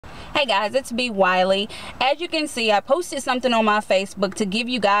Hey guys, it's B Wiley. As you can see, I posted something on my Facebook to give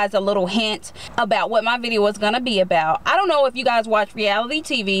you guys a little hint about what my video was going to be about. I don't know if you guys watch reality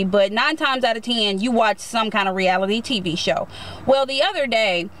TV, but 9 times out of 10 you watch some kind of reality TV show. Well, the other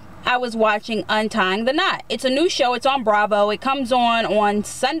day I was watching Untying the Knot. It's a new show. It's on Bravo. It comes on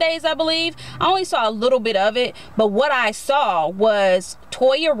Sundays, I believe. I only saw a little bit of it, but what I saw was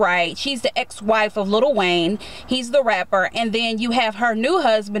Toya Wright. She's the ex-wife of Lil Wayne. He's the rapper. And then you have her new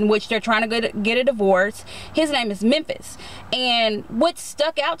husband, which they're trying to get a divorce. His name is Memphis. And what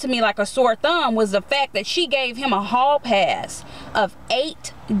stuck out to me like a sore thumb was the fact that she gave him a hall pass of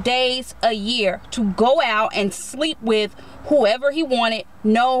 8 days a year to go out and sleep with whoever he wanted,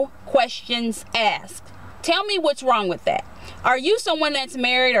 no questions asked. Tell me what's wrong with that. Are you someone that's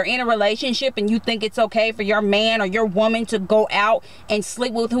married or in a relationship and you think it's okay for your man or your woman to go out and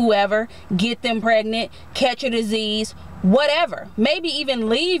sleep with whoever, get them pregnant, catch a disease, whatever, maybe even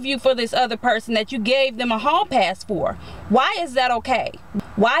leave you for this other person that you gave them a hall pass for? Why is that okay?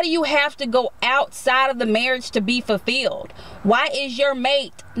 Why do you have to go outside of the marriage to be fulfilled? Why is your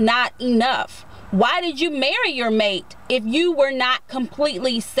mate not enough? Why did you marry your mate if you were not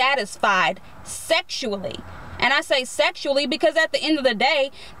completely satisfied sexually? And I say sexually because at the end of the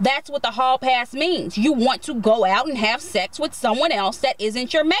day, that's what the hall pass means. You want to go out and have sex with someone else that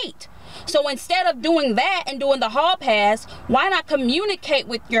isn't your mate. So instead of doing that and doing the hall pass, why not communicate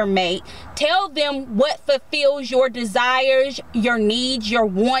with your mate? Tell them what fulfills your desires, your needs, your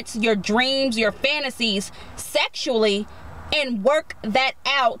wants, your dreams, your fantasies sexually, and work that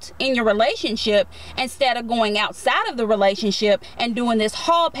out in your relationship instead of going outside of the relationship and doing this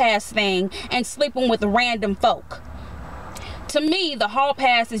hall pass thing and sleeping with random folk. To me, the hall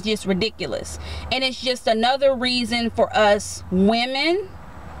pass is just ridiculous, and it's just another reason for us women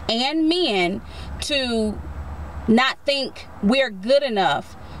and men to not think we're good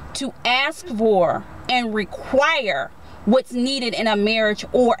enough to ask for and require what's needed in a marriage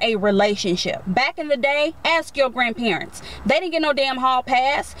or a relationship. Back in the day, ask your grandparents. They didn't get no damn hall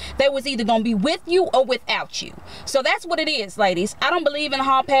pass. They was either gonna be with you or without you. So that's what it is, ladies. I don't believe in the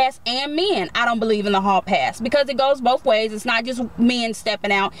hall pass, and men, I don't believe in the hall pass, because it goes both ways. It's not just men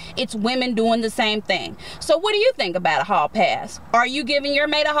stepping out, it's women doing the same thing. So what do you think about a hall pass? Are you giving your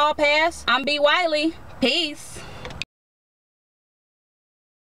mate a hall pass? I'm B Wiley. Peace.